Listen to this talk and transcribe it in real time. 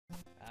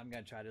I'm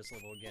gonna try this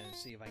level again and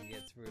see if I can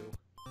get through.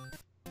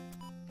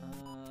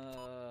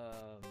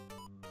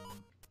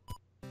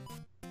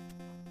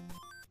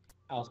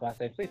 I was about to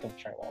say, please don't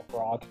try Wild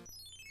Frog.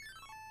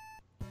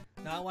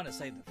 No, I want to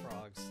save the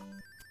frogs.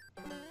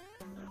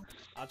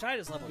 I'll try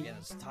this level again.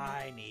 It's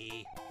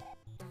tiny.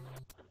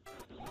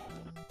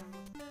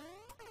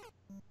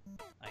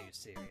 Are you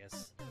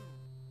serious?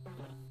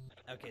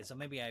 Okay, so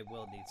maybe I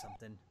will need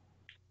something.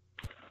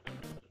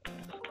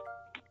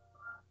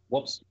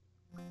 Whoops.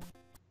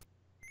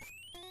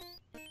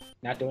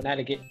 Not doing that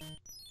again.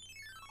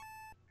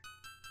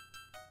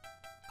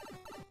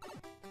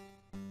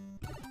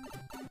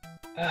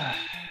 Eh.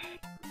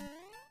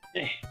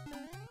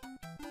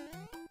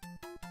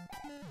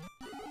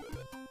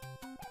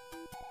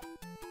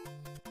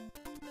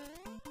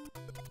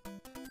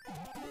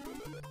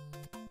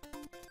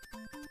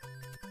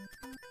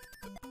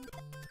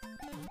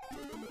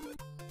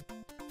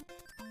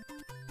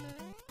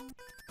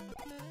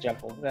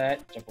 Jump over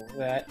that, jump over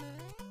that,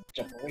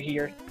 jump over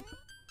here.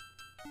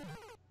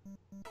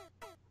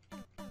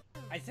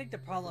 I think the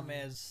problem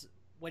is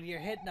when you're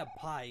hitting a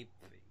pipe,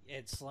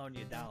 it's slowing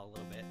you down a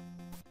little bit.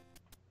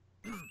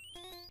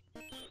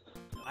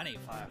 I need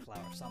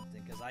Fireflower or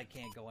something because I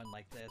can't go in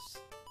like this.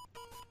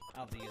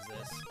 I'll have to use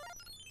this.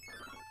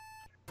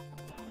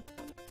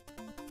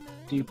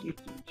 Okay,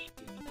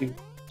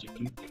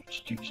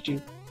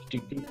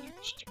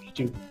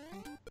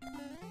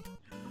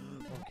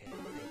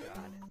 thank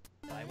God.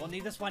 But I will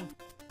need this one.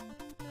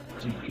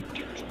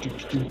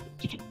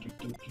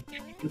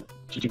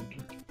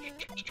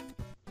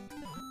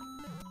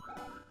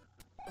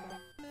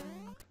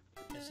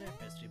 Is there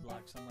a mystery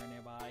block somewhere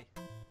nearby?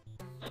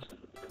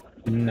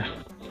 No.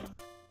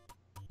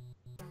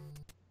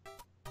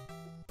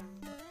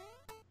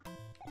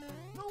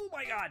 Oh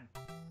my God!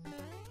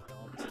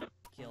 Don't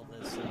kill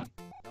this thing.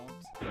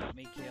 Don't get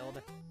me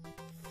killed.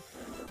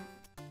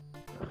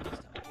 Please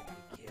don't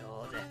get me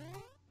killed.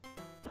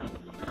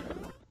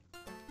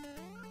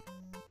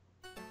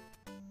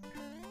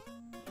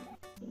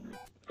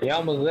 You're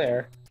almost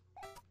there.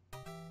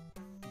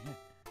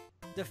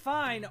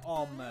 Define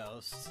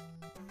almost.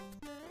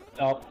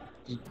 Oh.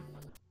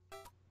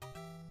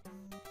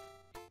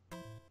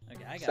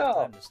 Okay, I gotta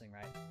time this thing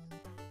right.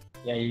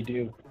 Yeah, you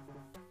do.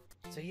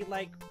 So he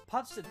like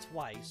puffs it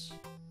twice,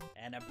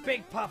 and a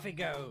big puff it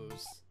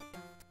goes.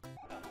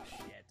 Oh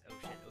shit! Oh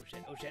shit! Oh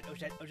shit! Oh shit! Oh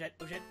shit! Oh shit!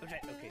 Oh shit! Oh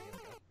shit! Okay,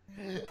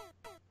 there we go.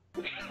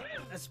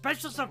 A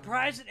special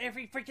surprise at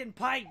every freaking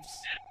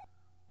pipes.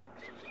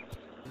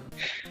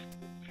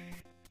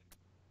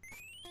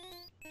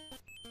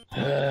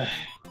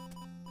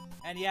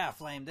 And yeah,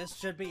 Flame, this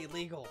should be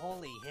illegal.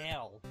 Holy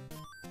hell!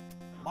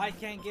 Mike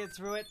can't get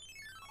through it.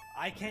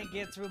 I can't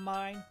get through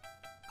mine.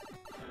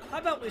 How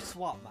about we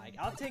swap, Mike?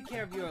 I'll take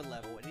care of your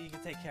level, and you can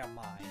take care of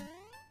mine.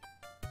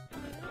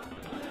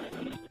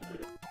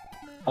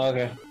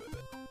 Okay.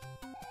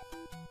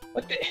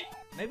 What the?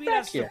 Maybe Back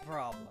that's here. the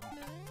problem.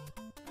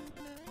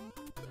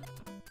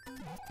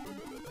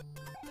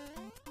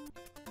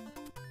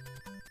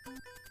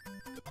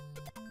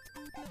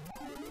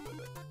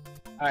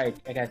 Alright,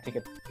 I gotta take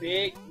a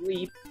big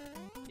leap.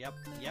 Yep,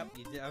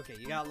 you did. Okay,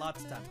 you got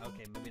lots of time.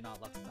 Okay, maybe not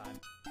lots of time.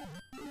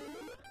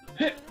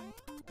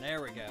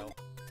 There we go.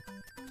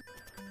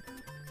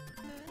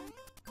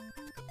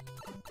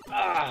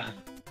 Ah!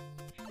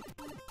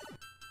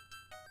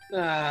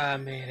 Ah,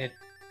 man, it.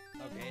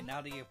 Okay,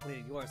 now that you've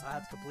completed yours, I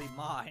have to complete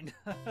mine.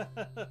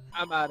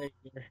 I'm out of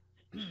here.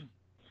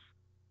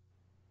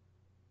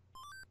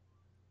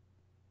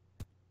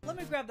 Let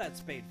me grab that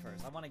spade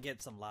first. I want to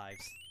get some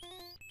lives.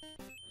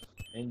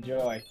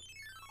 Enjoy.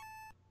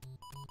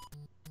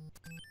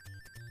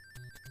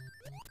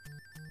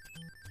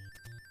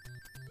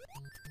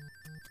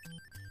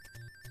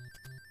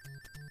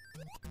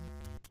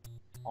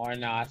 Or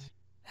not.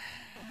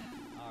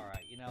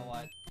 Alright, you know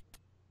what?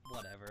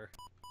 Whatever.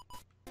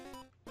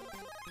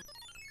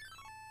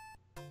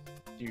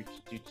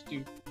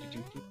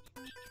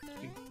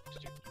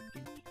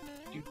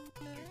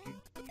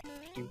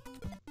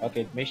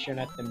 Okay, make sure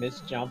not to miss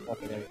jump.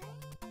 Okay, there you go.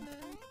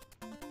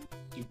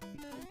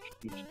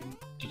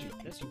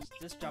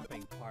 This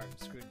jumping part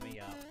screwed me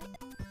up.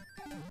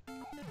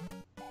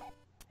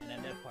 And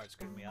then that part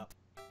screwed me up.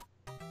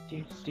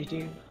 And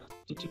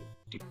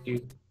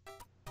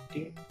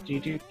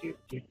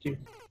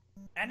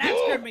that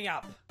screwed me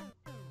up!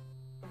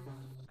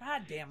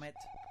 God damn it.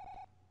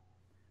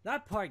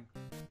 That part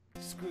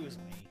screws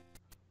me.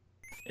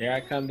 Here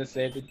I come to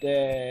save the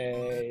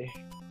day.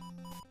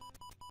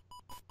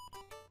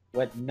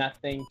 With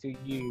nothing to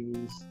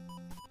use.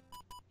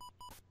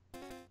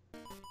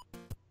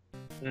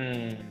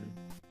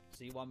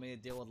 So you want me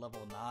to deal with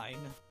level 9?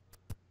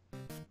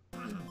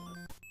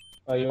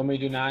 Oh, you want me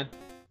to do 9?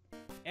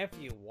 If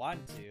you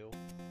want to.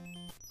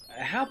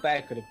 How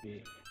bad could it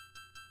be?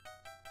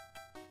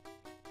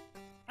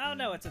 I don't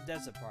know, it's a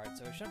desert part,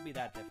 so it shouldn't be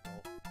that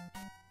difficult.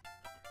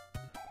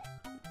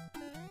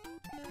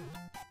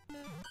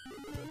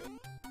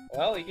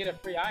 Well, you get a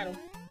free item.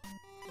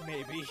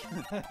 Maybe.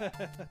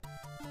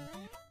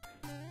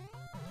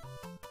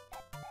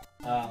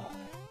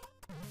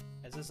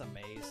 Is this a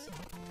maze?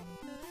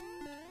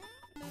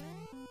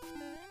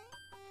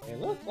 It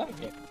looks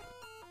like it.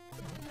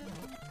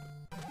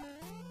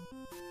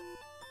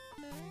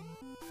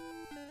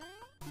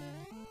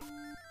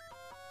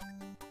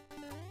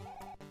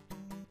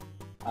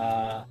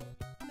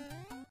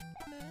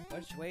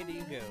 Which way do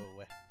you go?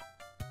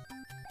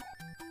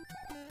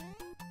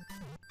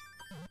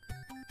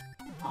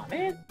 Aw,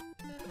 man.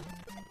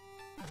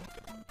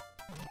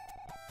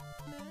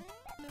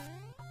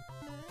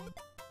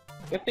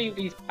 Good thing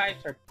these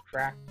pipes are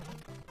cracked.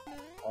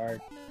 Or...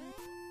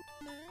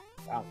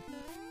 Wow.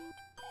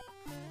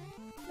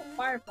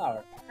 Fire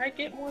flower. Can I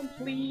get one,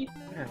 please?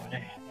 What the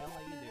hell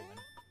are you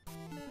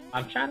doing?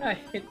 I'm trying to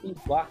hit these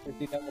blocks to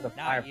do that with a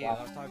fire Not you, flower.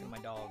 I was talking to my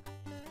dog.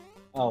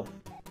 Oh.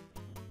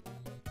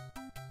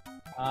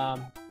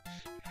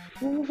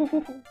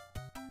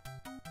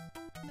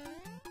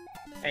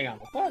 Hang on,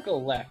 before I go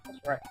left,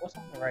 what's right? What's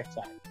on the right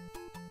side?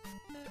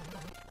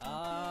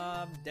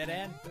 Dead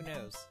end? Who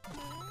knows?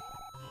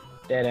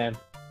 Dead end.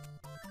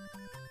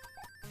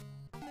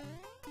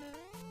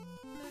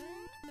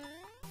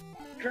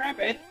 Grab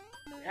it!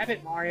 Grab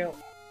it, Mario.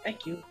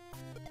 Thank you.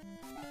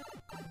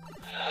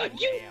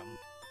 You! Damn.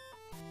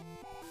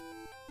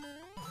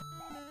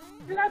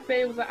 Did I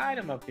say it was an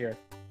item up here?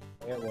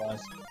 It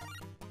was.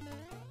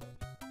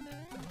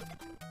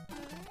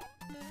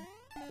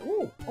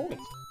 Ooh,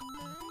 points.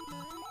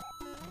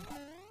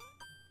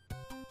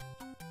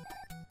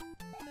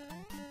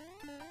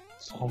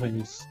 So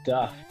many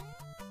stuff.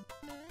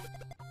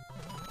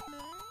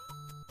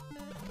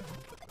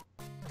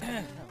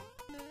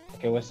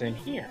 Okay, what's in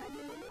here?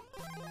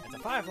 It's a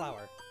fire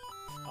flower.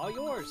 All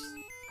yours.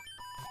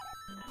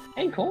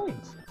 And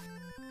coins.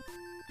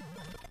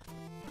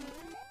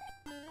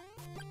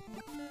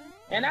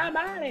 And I'm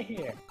out of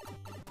here.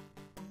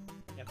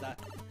 If that,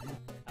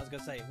 I was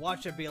gonna say,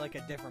 watch it be like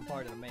a different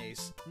part of the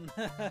maze.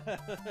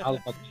 I was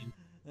fucking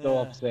so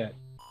upset.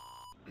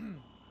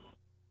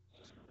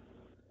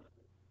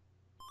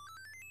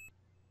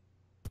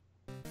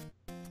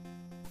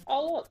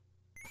 Oh look.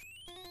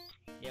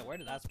 Yeah, where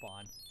did that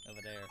spawn?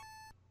 Over there.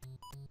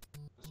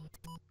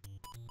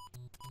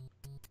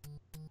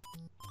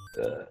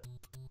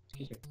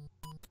 Excuse me.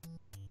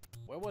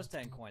 Where was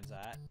 10 coins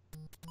at?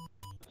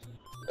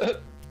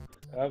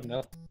 Oh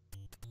no.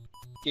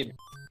 Give me.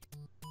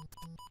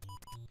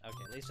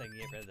 Okay, at least I can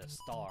get rid of the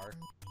star.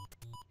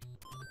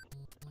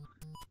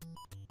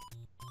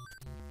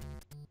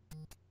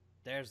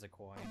 There's the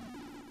coin.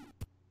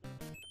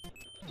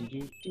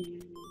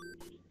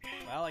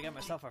 Well, I got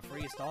myself a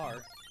free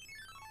star.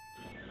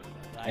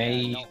 That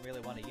I don't really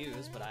want to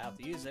use, but I have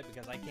to use it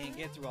because I can't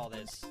get through all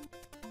this.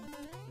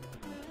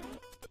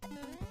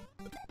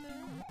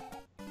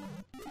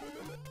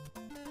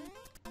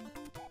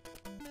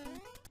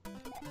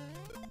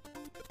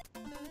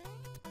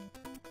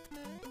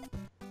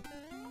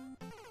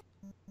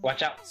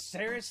 Watch out.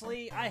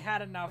 Seriously? I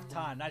had enough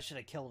time. I should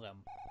have killed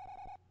him.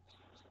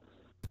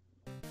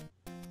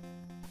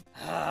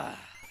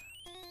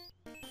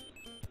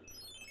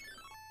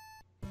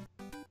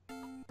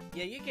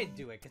 Yeah, you can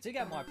do it, because you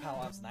got more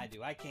power-ups than I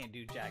do. I can't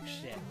do jack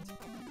shit.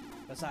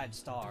 Besides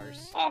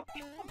stars. Oh.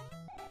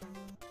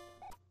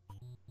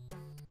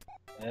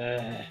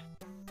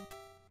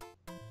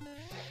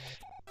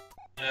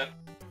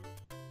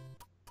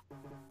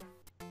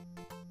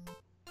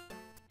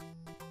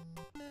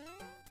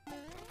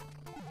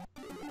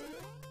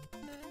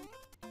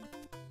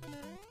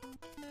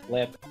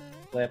 Flip,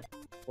 flip,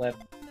 flip.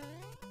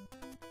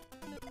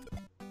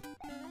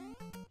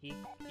 You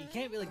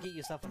can't really get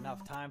yourself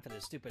enough time for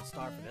the stupid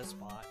star for this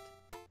spot.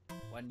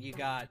 When you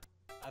got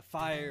a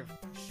fire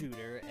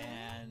shooter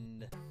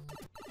and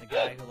the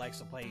guy who likes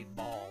to play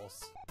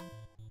balls.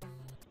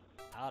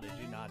 How did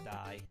you not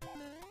die?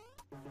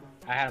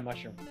 I had a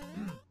mushroom.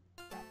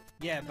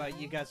 Yeah, but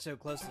you got so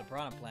close to the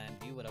piranha plant,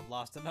 you would have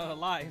lost another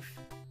life.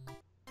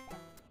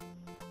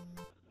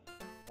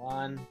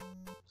 1,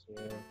 2,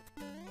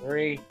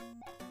 3.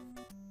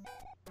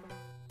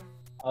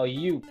 Oh,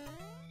 you.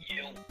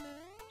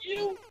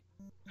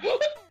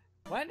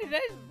 When did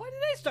they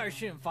start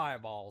shooting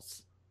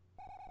fireballs?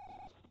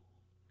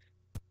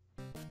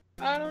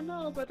 I don't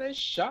know, but they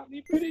shot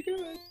me pretty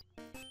good.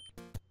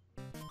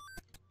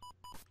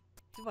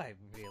 Do I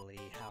really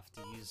have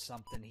to use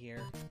something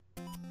here?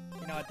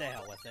 You know what, the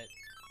hell with it.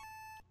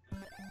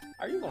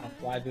 Are you gonna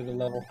fly through the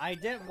level? I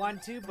didn't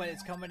want to, but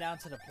it's coming down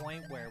to the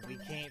point where we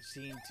can't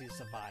seem to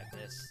survive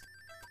this.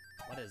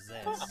 What is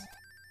this? Huh.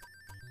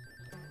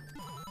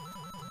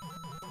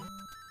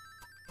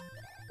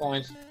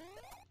 Points.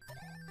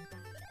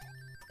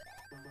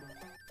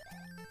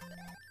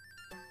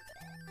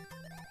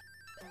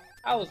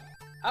 I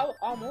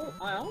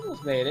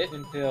almost made it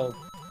until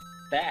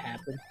that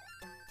happened.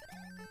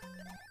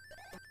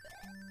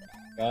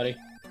 Got it.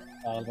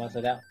 I was about to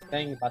say that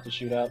thing about to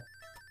shoot up.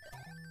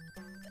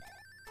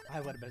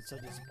 I would have been so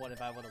disappointed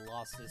if I would have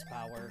lost this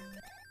power.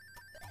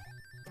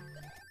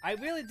 I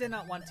really did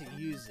not want to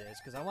use this,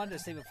 because I wanted to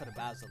save it for the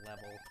Bowser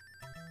level.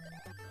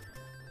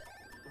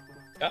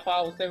 That's why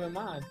I was saving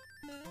mine.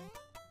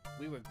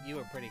 You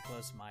were pretty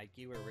close, Mike.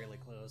 You were really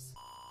close.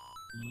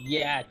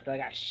 Yeah, I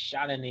got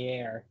shot in the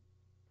air.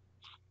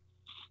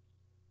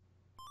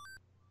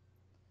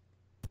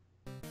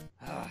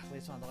 At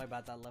least I don't worry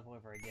about that level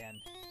ever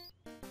again.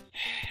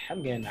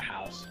 I'm getting the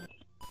house.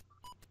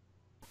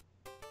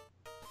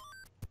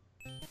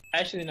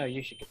 Actually, no,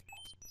 you should get the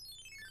house.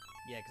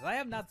 Yeah, because I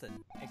have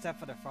nothing except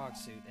for the frog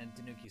suit and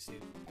Tanuki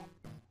suit.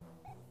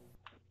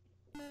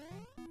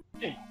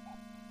 They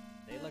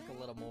look a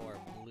little more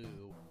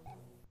blue.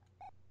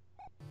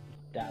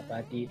 Da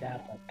ba dee da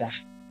ba da.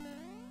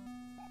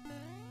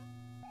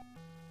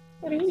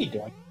 What are you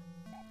doing?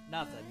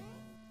 Nothing.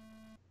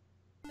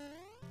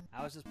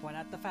 I was just pointing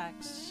out the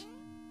facts.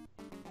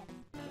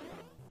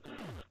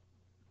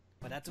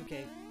 But that's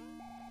okay.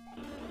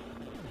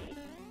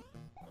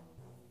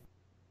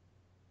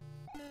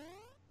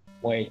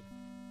 Wait.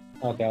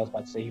 Okay, I was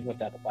about to say he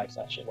whipped out the bike,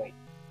 so I should wait.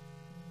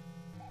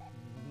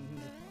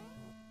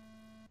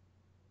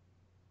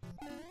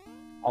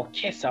 Oh,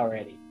 kiss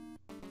already.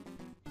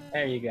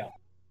 There you go.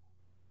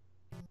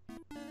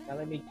 Now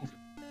let me just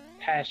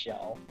pass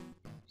y'all,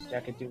 so I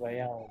can do what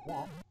y'all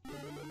want.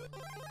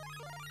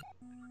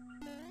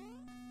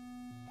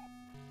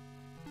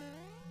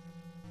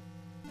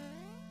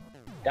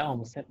 That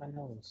almost hit my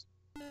nose.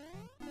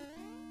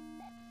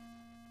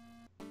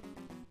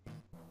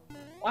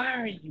 Why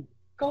are you?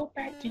 Go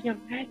back to your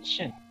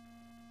mansion.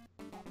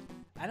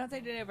 I don't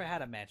think they ever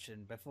had a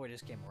mansion before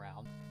this came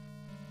around.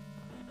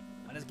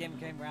 When this game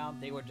came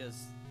around, they were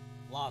just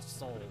lost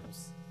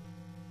souls.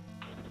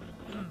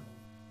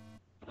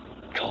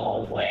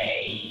 Go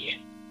away.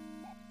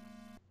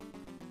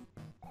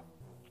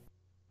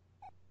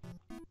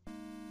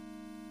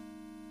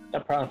 The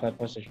problem if I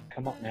push it,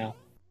 come up now.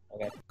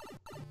 Okay.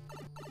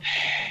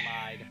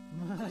 I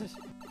lied.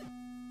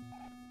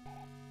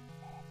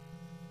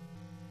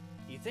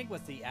 You think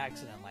with the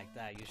accident like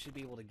that, you should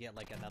be able to get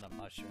like another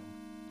mushroom.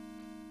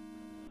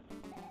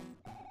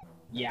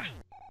 Yeah.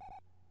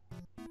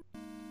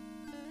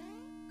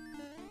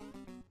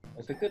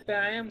 It's a good thing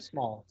I am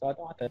small, so I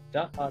don't have to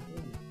duck on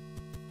me.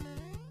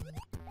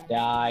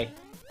 Die.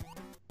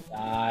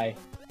 Die.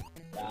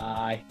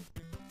 Die.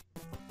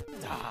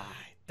 Die,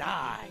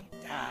 die,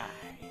 die.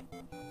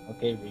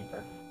 Okay,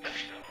 Reaper.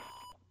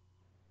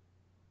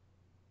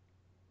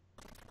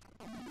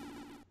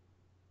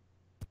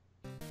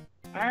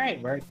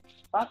 Alright, we're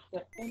about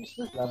to finish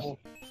this level,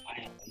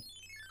 finally.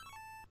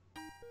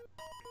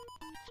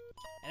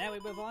 And now we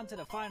move on to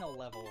the final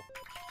level.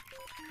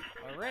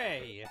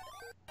 Hooray!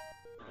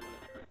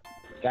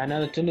 Got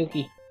another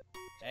Tanuki.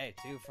 Hey,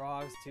 2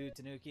 frogs, 2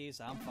 Tanukis,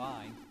 I'm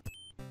fine.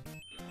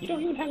 You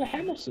don't even have a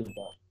hammer suit,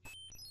 though.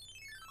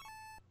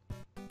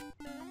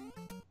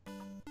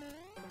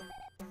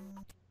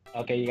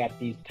 Okay, you got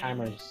these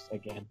timers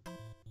again.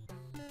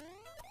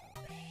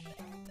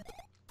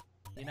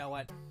 You know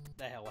what?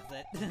 The hell with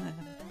it.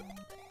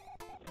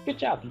 Good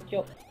job, you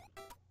killed it.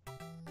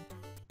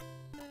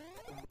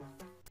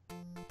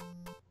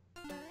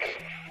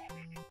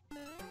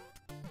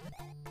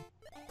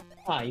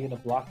 Ah, you're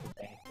gonna block the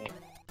dang thing.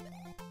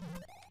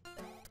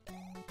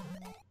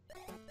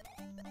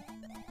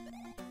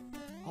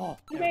 Oh,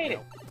 You there we made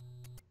go.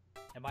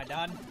 Am I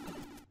done?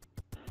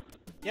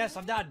 Yes,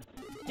 I'm done.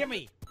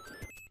 Gimme!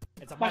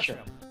 It's a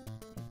mushroom.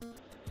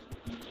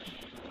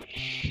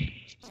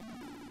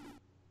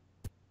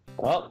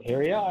 Well, here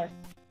we are.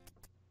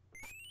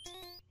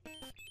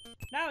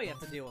 Now we have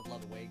to deal with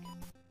Ludwig.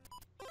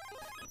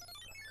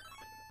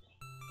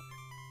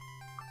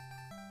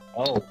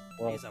 Oh,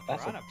 well, He's a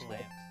that's piranha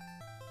plant.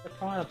 A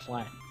piranha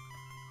plant.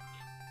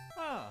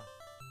 Huh.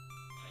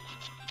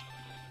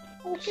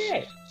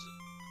 Okay.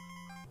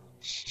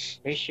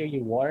 Make sure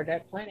you water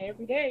that plant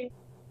every day.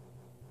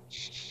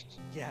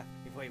 Yeah,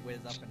 before he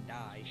withers up and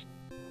die.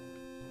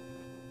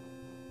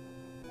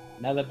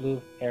 Another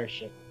blue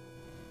airship.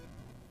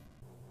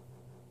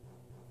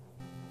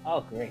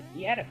 Oh, great.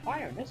 He added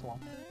fire in this one.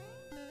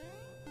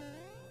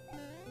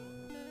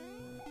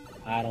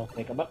 I don't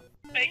think I'm up.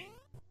 Hey.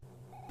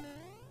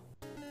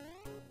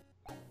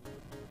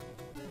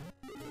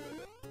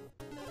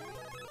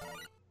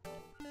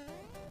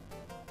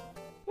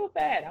 Too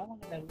bad. I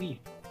wanted to leave.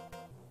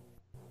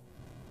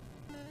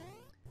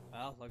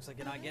 Well, looks like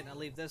you're not getting a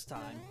leave this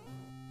time.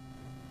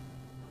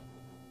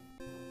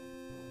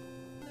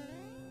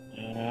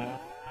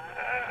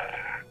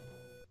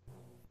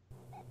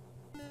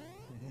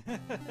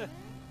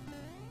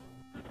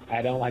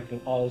 I don't like the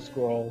auto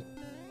scroll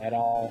at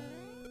all.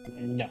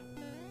 No.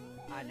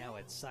 I know,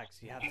 it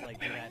sucks. You have to, like,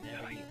 do that in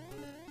every...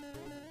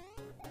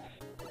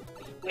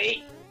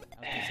 Wait. I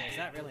was gonna say, is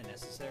that really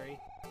necessary?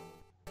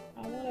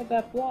 I wanted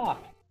that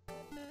block.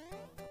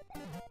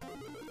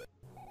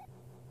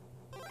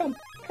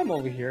 Come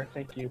over here.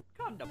 Thank you.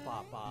 Come to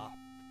Papa.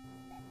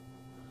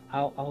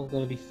 I was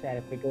gonna be sad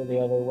if we go the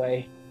other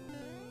way.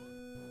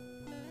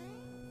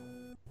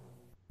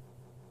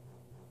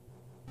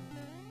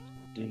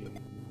 Dude,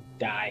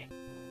 die.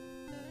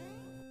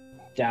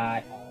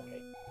 Die. Oh,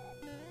 okay.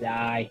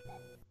 Die.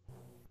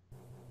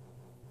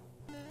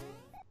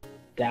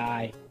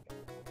 Die.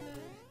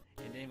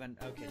 You didn't even...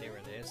 Okay, there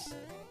it is.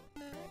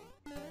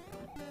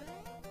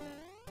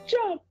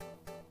 Jump!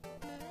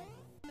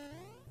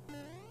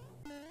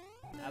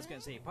 I was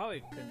gonna say, you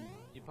probably couldn't...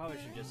 You probably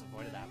should just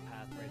avoided that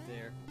path right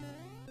there.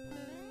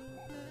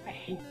 I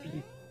hate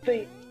these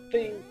things.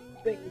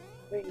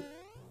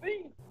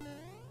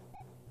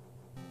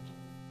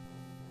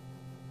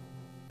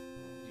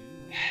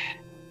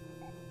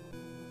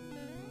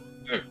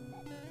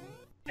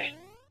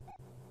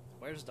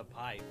 Where's the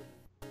pipe?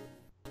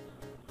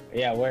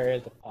 Yeah, where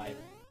is the pipe?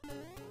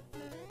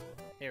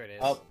 Here it is.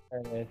 Oh, there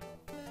it is.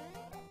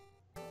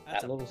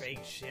 That's that a little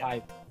big ship.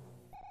 pipe.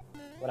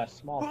 What a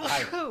small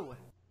pipe.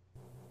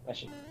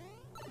 Bless you.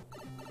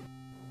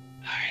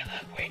 Alright,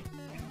 look, wait.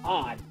 Come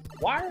on.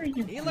 Why are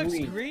you He looks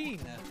green.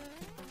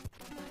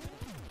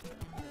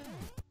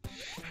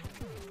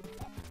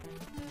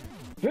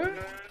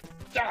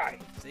 Die!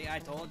 See, I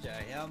told you,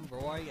 him,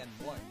 Roy, and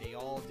Ward, they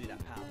all do that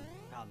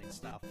pounding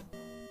stuff.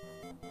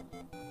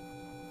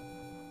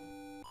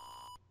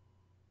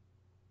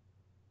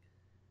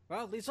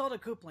 Well, at least all the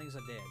Kooplings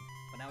are dead.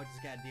 But now we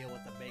just gotta deal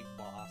with the big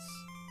boss.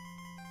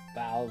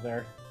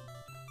 Bowser.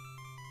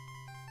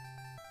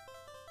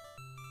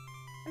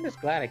 I'm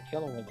just glad I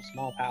killed him with a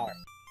small power.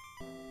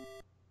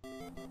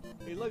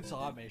 He looks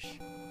Amish.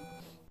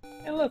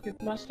 And look, his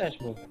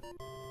mustache moving.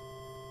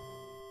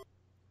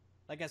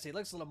 Like I said, he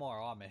looks a little more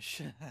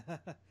Amish.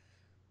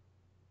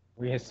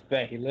 We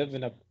expect he lives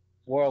in a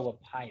world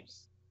of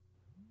pipes.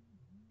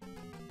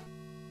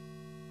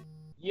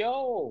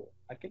 Yo!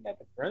 I kidnapped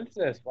the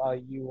princess while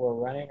you were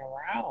running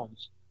around.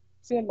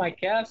 She's in my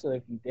castle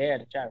if you dare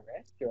to try to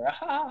rescue her.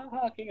 Ha ha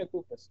ha! King of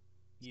Koopas.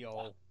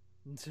 Yo.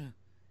 When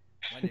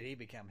did he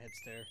become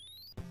hipster?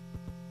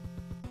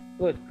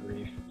 Good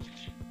grief.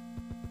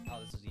 Oh,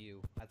 this is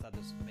you. I thought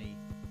this was me.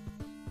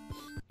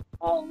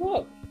 Oh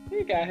look!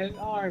 He got his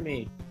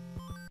army.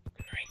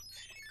 Great.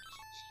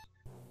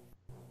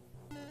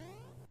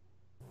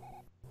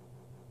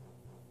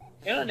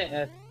 You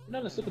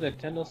know the Super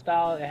Nintendo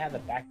style? It had the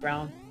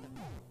background.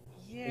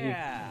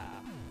 Yeah.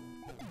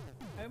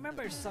 I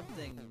remember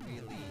something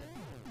really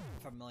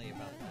familiar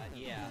about that.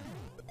 Yeah.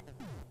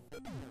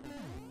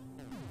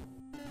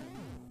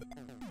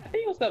 I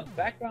think it was the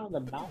background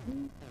of the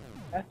mountain.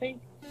 I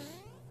think.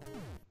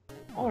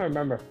 I don't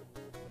remember.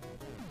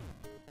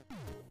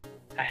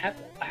 I have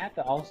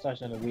the All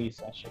Stars on the Wii,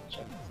 so I should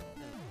check this.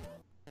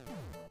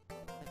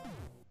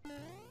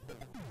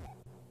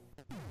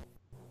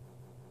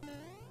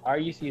 All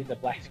you see is the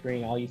black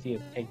screen. All you see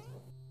is text.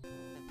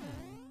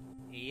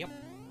 Yep.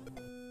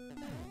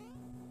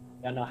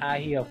 Don't know how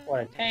he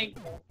afford a tank.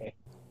 Okay.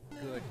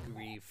 Good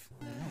grief.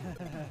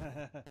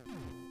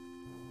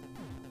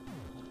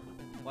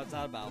 What's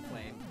that about,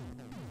 Flame?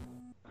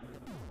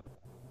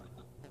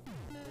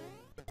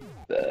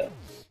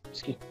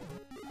 Excuse me.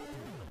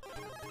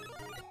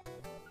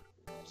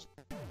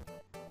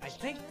 I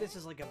think this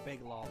is like a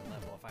big long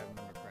level, if I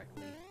remember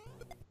correctly.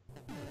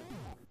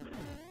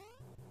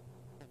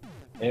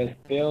 It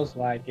feels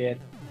like it.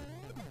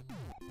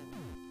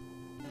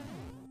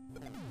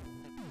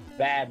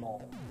 Bad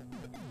mole.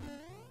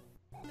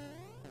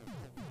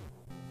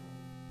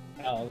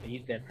 Oh,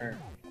 he's dead. Okay.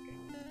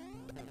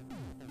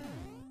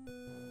 There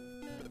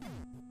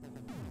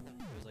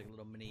was like a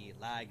little mini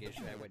lag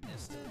issue I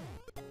witnessed.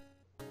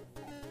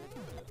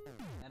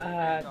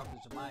 And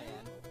doctors on my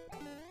end.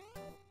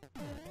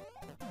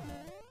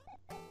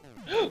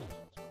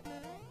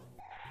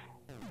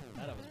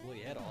 That almost blew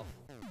your head off.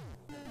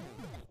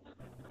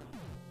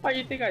 Why do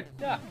you think I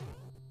ducked?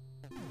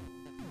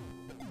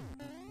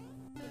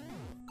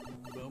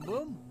 Boom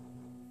boom?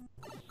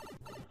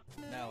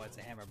 No, it's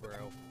a hammer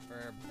bro.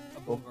 Or a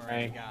Boomerang.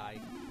 boomerang guy.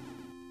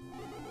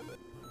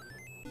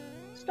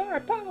 Star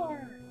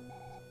power!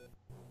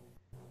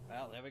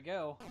 Well, there we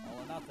go.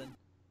 All or nothing.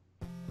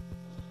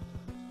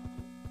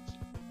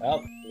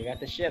 Well, we got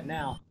the ship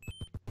now.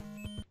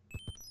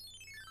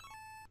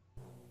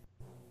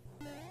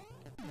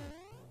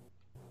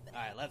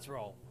 Alright, let's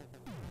roll.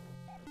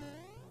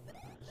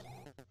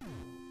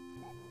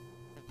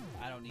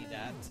 I don't need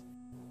that.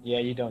 Yeah,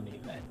 you don't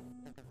need that.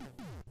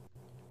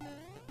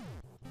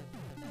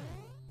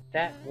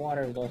 That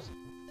water looks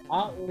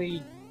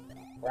oddly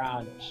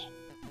brownish.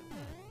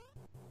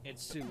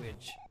 It's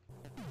sewage.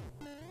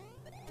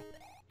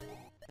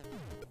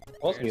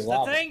 Supposed to be Here's the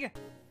lava. thing!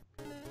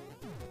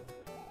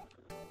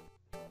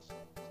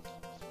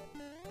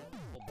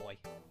 Oh boy.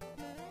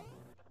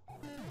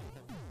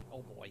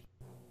 Oh boy.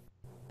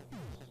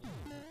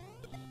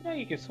 You know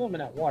you can swim in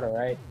that water,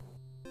 right?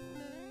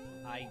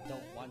 I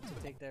don't want to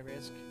take that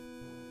risk.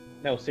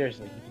 No,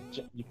 seriously,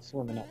 you can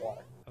swim in that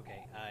water.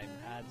 Okay, I've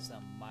had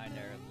some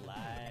minor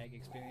lag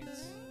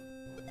experience.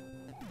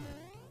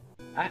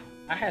 I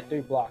had 3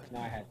 blocks,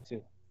 now I had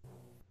 2.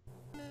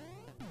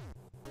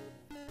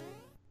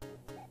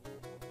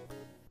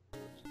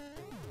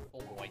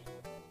 Oh boy.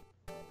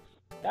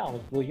 That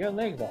almost blew your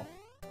legs off.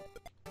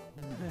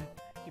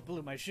 You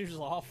blew my shoes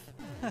off.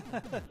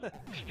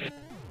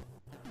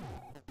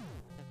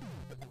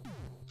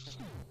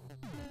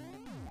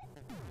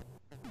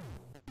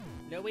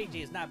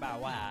 Luigi is number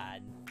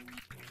 1.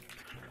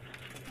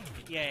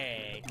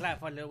 Yay! Clap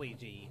for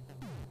Luigi.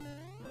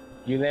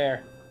 You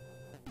there?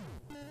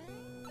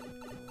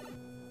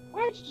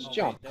 Why did you just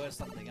jump? Wait, there was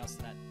something else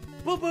in that.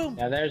 Boom boom!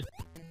 Now there's.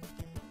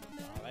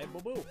 Alright,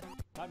 boom boom.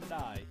 Time to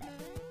die.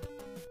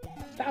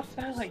 Stop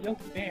sounding like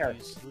Yogi Bear.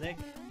 You slick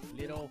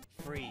little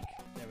freak.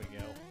 There we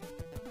go.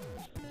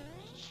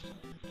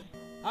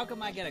 How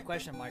come I get a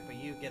question mark but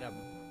you get a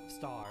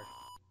star?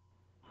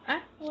 I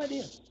have no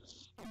idea.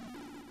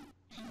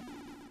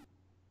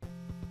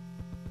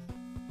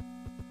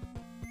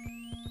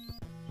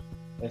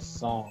 This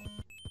song.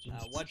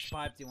 Which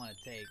pipe do you want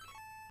to take?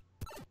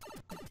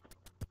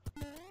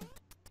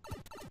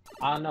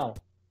 I don't know.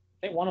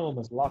 I think one of them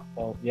was locked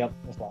though. Yep,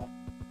 it's locked.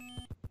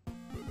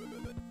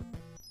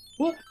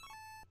 What?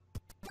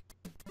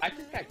 I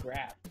just got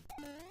grabbed.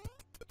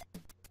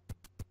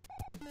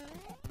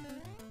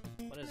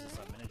 What is this,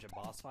 a miniature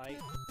boss fight?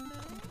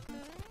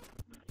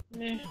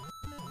 Eh.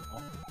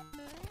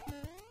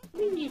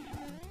 Leave.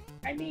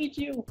 I need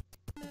you.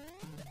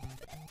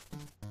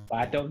 But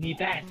I don't need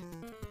that.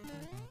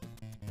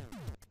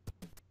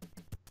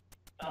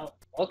 Oh,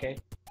 okay.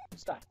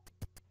 Stop.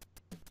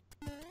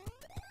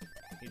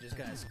 You're just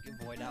gonna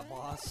avoid that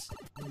boss?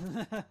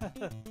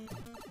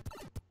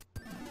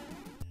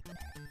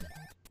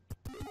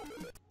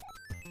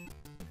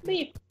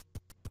 Leave.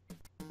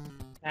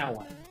 Now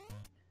what?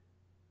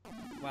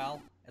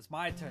 Well, it's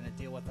my turn to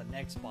deal with the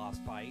next boss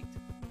fight.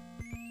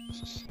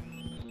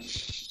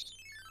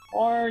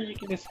 Or you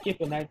can just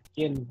skip and not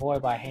get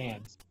avoided by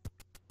hands.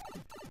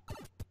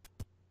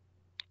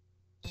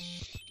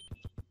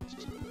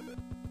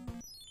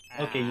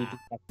 Okay, you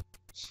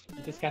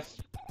just got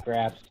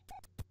grabbed.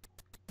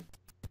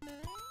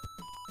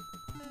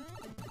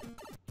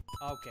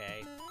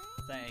 Okay,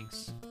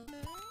 thanks.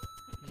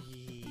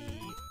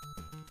 Yee.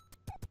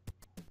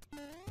 So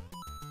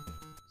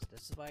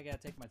this is why I gotta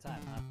take my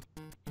time,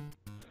 huh?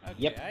 Okay,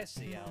 Yep. I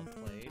see how it's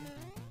played.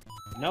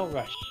 No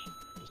rush.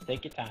 Just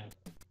take your time.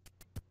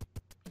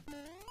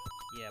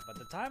 Yeah, but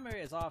the timer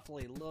is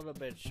awfully a little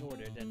bit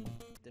shorter than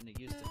it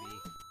used to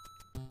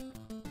be.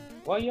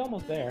 Well, you're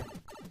almost there.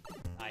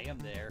 I am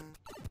there.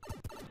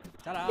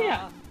 Ta-da!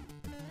 Yeah.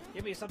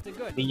 Give me something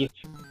good. Leaf.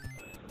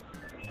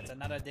 It's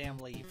another damn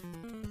leaf.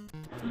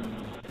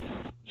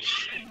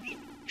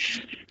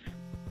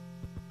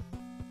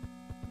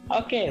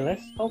 Okay,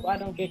 let's hope I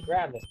don't get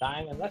grabbed this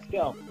time, and let's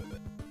go.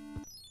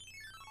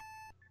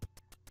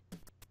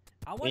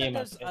 I wonder Me if and my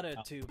those fifth other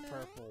now. two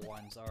purple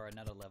ones are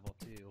another level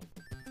too.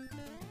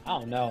 I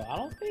don't know. I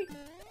don't think.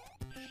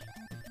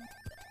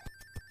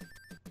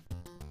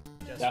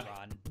 Just Yeah.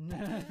 run.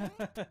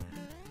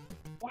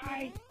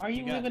 Why are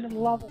you You got- living in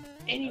lava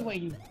anyway,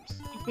 you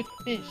stupid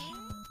fish?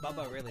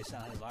 Bubba really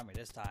sent his army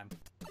this time.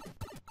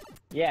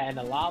 Yeah, in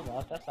the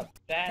lava. That's a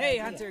bad Hey,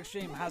 idea. Hunter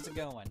Extreme, how's it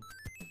going?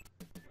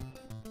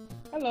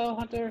 Hello,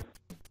 Hunter.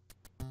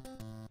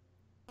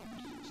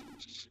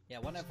 Yeah, I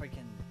wonder if we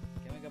can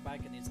we go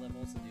back in these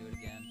levels and do it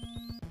again?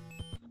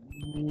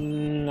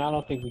 I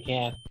don't think we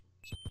can.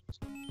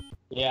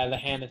 Yeah, the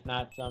hand is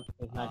not grabbing.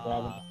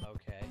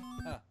 Okay.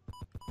 Huh.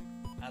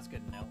 That's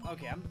good to know.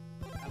 Okay, I'm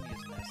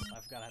using this. I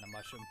forgot I had a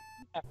mushroom.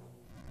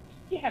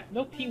 You have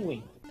no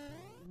P-wing.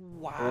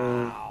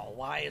 Wow,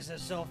 why is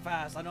this so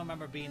fast? I don't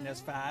remember being this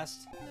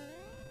fast.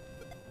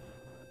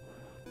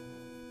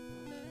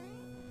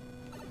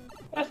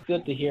 That's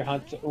good to hear,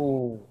 Hunter.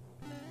 Ooh.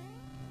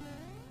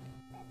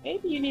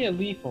 Maybe you need a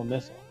lethal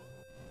missile.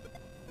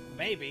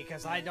 Maybe,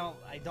 because I don't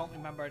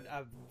remember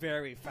a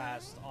very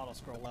fast auto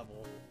scroll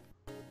level.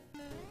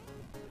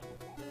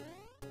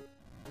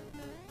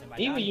 Am I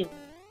Even done? you,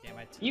 Damn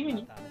it. even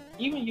Not done.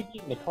 even you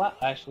being the cloud.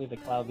 Actually, the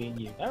cloud being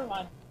you. Never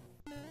mind.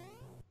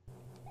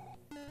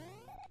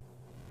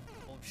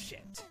 Oh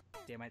shit.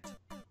 Damn it.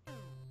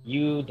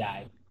 You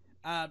died.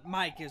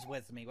 Mike is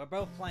with me. We're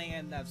both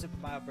playing Super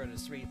Mario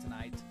Bros. 3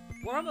 tonight.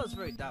 We're almost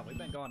very done. We've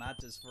been going at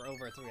this for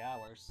over 3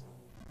 hours.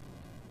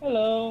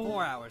 Hello.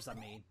 4 hours, I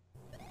mean.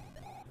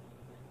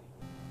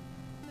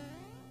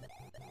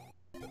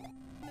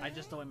 I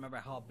just don't remember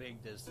how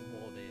big this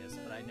world is,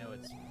 but I know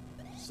it's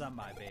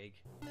semi-big.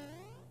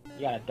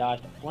 You gotta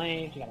dodge the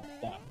flames. You gotta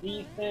dodge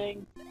these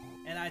things.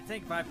 And I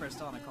think Viper's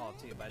still on the call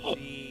too, but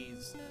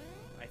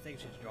I think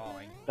she's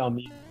drawing. Don't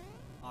mean.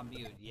 On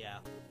mute, yeah.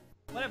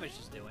 Whatever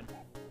she's doing.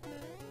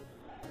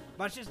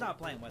 But she's not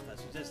playing with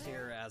us, she's just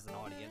here as an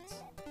audience.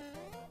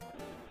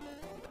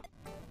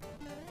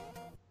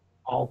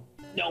 Oh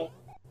no.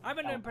 I've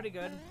been doing pretty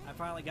good. I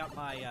finally got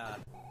my,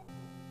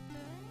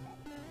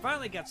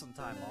 finally got some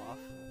time off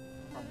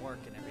from work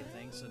and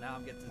everything, so now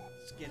I'm get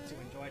to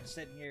enjoy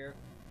sitting here,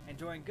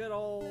 enjoying good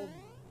old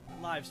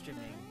live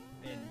streaming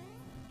in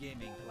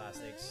gaming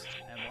classics,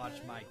 and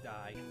watch Mike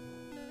die.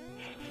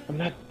 I'm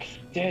not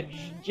dead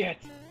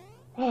yet.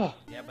 Oh,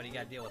 Yeah, but you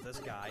gotta deal with this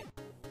guy.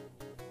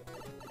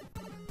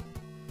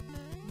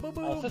 Boom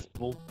oh, boom! this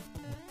bull.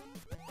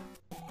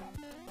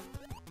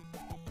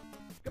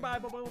 Goodbye,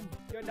 boom boom!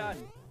 You're done!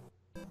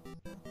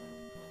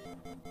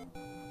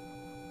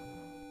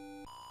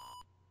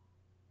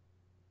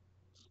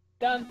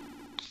 Done.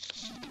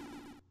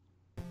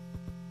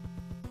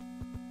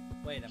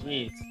 Wait a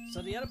minute.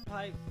 So the other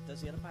pipe,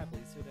 does the other pipe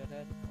lead through that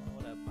head? I don't know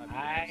what that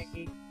pipe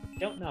is. I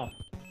don't know.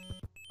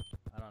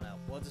 I don't know.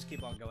 We'll just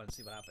keep on going and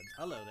see what happens.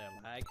 Hello there,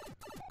 lag.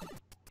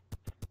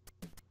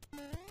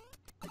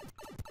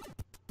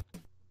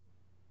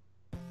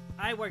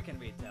 I work in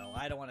retail.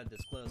 I don't want to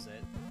disclose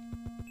it.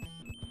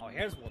 Oh,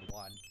 here's Wood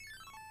 1.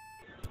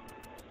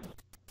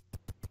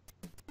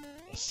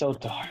 It's so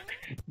dark.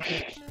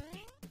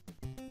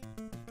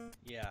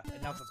 Yeah,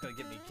 and now it's gonna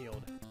get me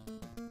killed.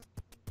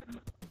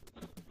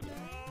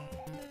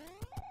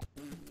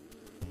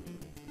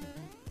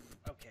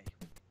 Okay.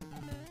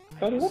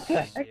 Cody, what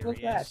the heck was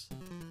that?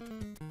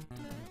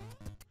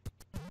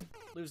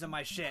 Losing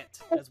my shit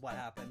is what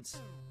happens.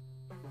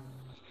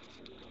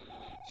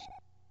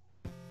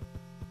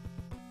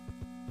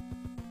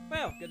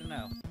 Well, good to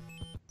know.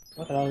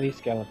 Look at all these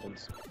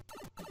skeletons.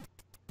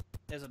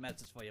 There's a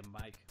message for you,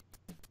 Mike.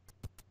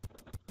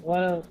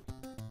 Well,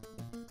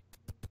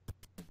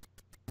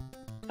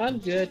 I'm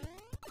good.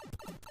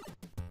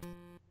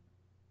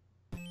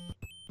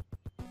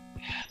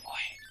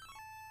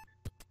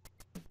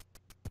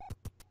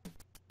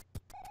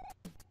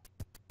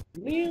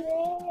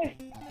 Leroy!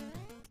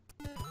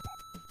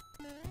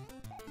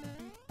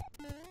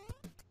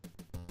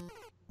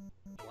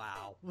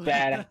 Wow.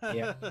 Bad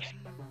idea. Okay,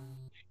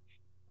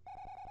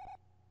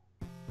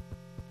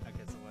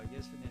 so I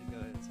guess we need to go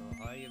ahead. So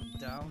I am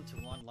down to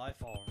 1 life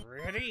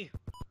already?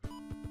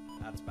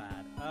 That's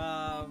bad.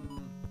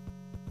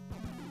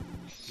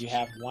 You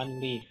have 1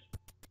 leaf.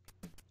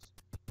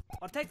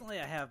 Well,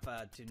 technically I have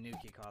 2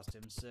 Nuki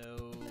costumes,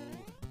 so...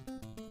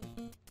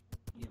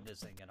 Yeah,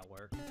 this ain't gonna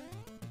work.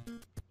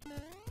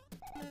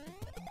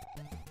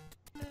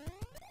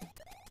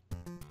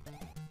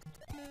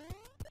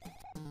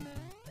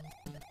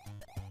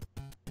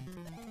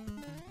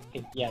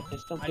 Yeah,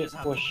 just don't I get just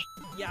have pushed.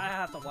 Yeah, I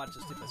have to watch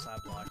the stupid side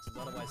blocks, because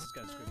otherwise it's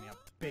gonna screw me up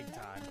big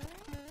time.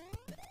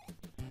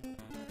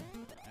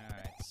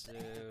 Alright, so...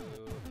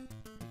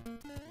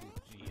 Oh,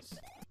 jeez.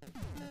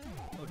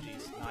 Oh,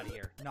 jeez. Not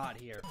here. Not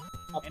here.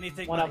 Up,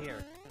 Anything one but up.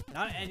 here.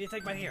 Not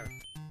anything but here.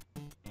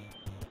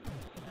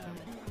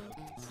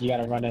 You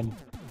gotta run in.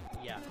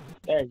 Yeah.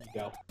 There you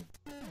go.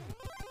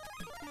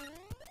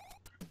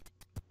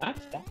 Nice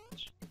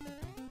dodge.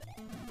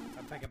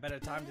 I'll pick a better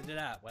time to do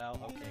that. Well,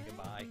 okay,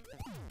 goodbye.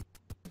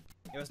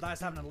 It was nice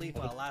having a leave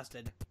while it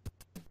lasted.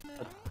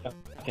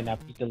 Okay, now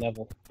beat the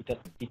level.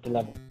 Beat the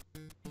level.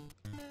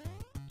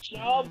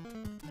 Jump!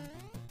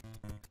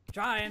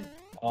 Trying.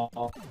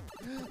 Oh.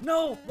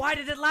 No! Why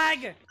did it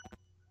lag?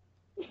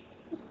 Okay.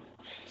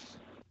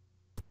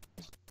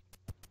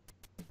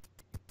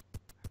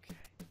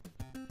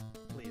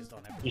 Please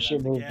don't ever do You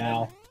should that move again.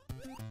 now.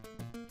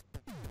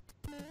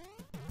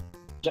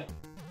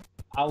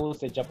 I will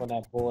say jump on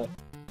that bullet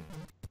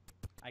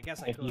I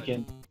guess I if could. you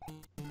can.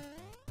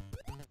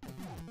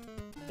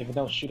 If you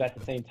don't shoot at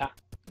the same time.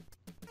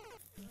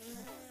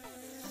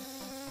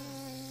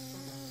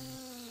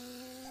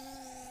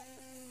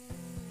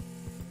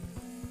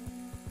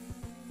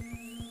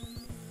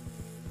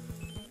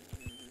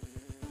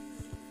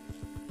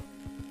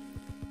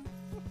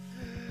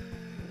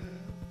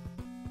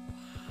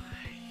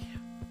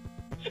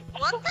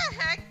 What the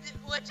heck?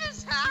 What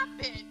just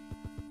happened?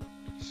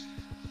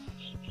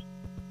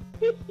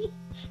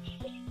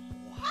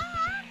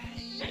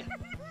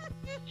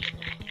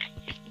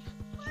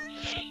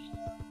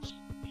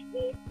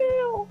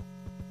 Ew.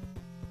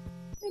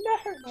 And that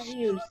hurt my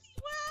ears.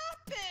 What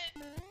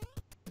happened?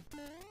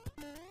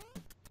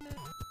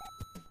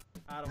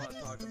 I don't want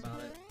to talk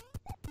about it.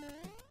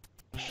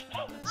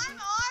 I'm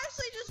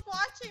honestly just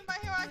watching My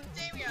Hero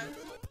Academia.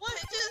 What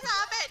just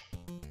happened?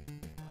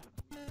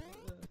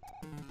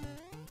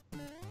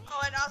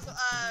 Oh, and also,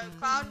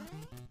 Cloud,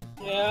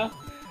 Yeah.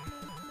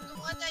 the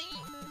one that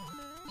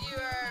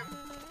your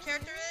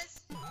character is,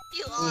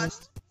 he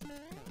lost.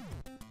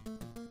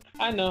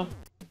 I know.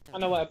 I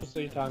know what episode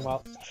you're talking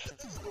about.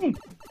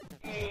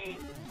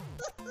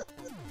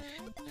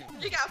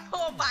 You got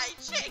pulled by a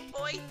chick,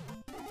 boy.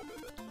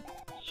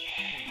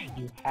 Yeah,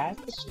 you had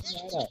to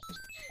put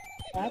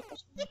that up.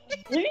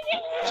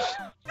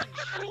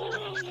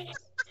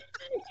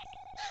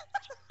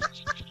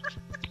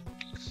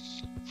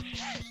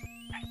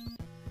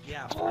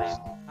 Yeah, fine.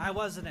 I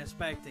wasn't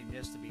expecting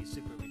this to be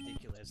super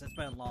ridiculous. It's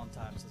been a long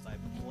time since I've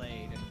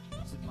played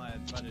Super Mario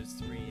Brothers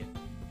 3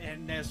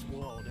 in this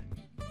world.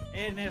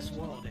 In this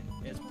world,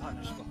 it's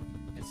punishable.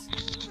 It's